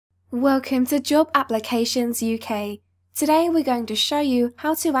Welcome to Job Applications UK. Today we're going to show you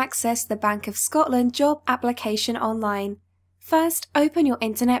how to access the Bank of Scotland job application online. First, open your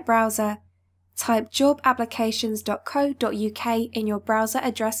internet browser. Type JobApplications.co.uk in your browser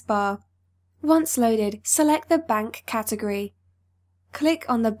address bar. Once loaded, select the bank category. Click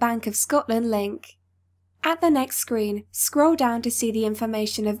on the Bank of Scotland link. At the next screen, scroll down to see the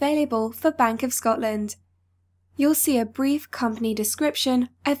information available for Bank of Scotland. You'll see a brief company description,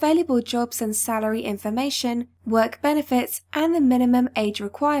 available jobs and salary information, work benefits, and the minimum age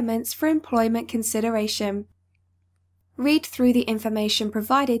requirements for employment consideration. Read through the information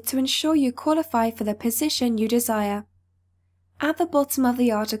provided to ensure you qualify for the position you desire. At the bottom of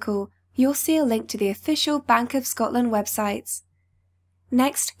the article, you'll see a link to the official Bank of Scotland website.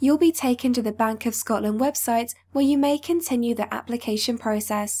 Next, you'll be taken to the Bank of Scotland website where you may continue the application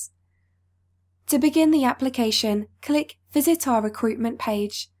process. To begin the application, click Visit our recruitment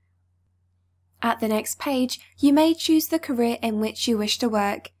page. At the next page, you may choose the career in which you wish to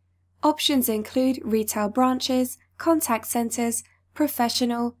work. Options include retail branches, contact centres,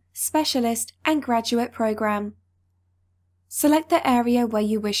 professional, specialist, and graduate programme. Select the area where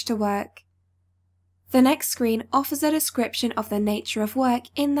you wish to work. The next screen offers a description of the nature of work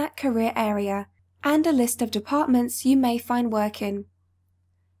in that career area and a list of departments you may find work in.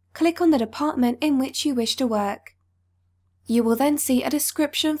 Click on the department in which you wish to work. You will then see a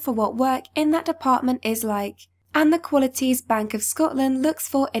description for what work in that department is like, and the qualities Bank of Scotland looks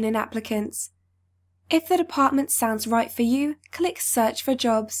for in an applicant. If the department sounds right for you, click Search for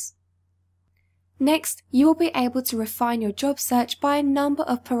Jobs. Next, you will be able to refine your job search by a number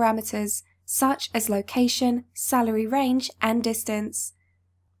of parameters, such as location, salary range, and distance.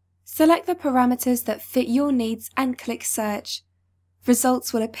 Select the parameters that fit your needs and click Search.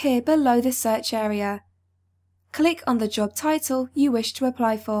 Results will appear below the search area. Click on the job title you wish to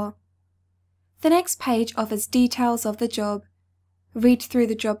apply for. The next page offers details of the job. Read through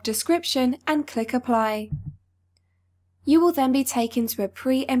the job description and click Apply. You will then be taken to a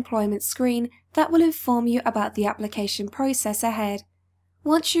pre-employment screen that will inform you about the application process ahead.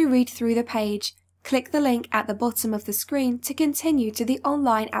 Once you read through the page, click the link at the bottom of the screen to continue to the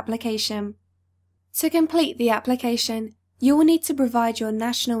online application. To complete the application, you will need to provide your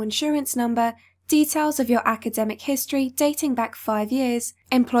national insurance number, details of your academic history dating back 5 years,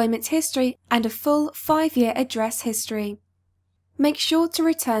 employment history, and a full 5-year address history. Make sure to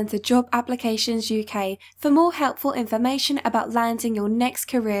return to Job Applications UK for more helpful information about landing your next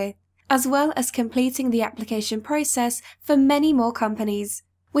career, as well as completing the application process for many more companies.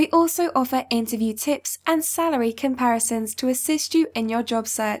 We also offer interview tips and salary comparisons to assist you in your job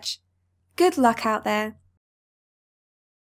search. Good luck out there!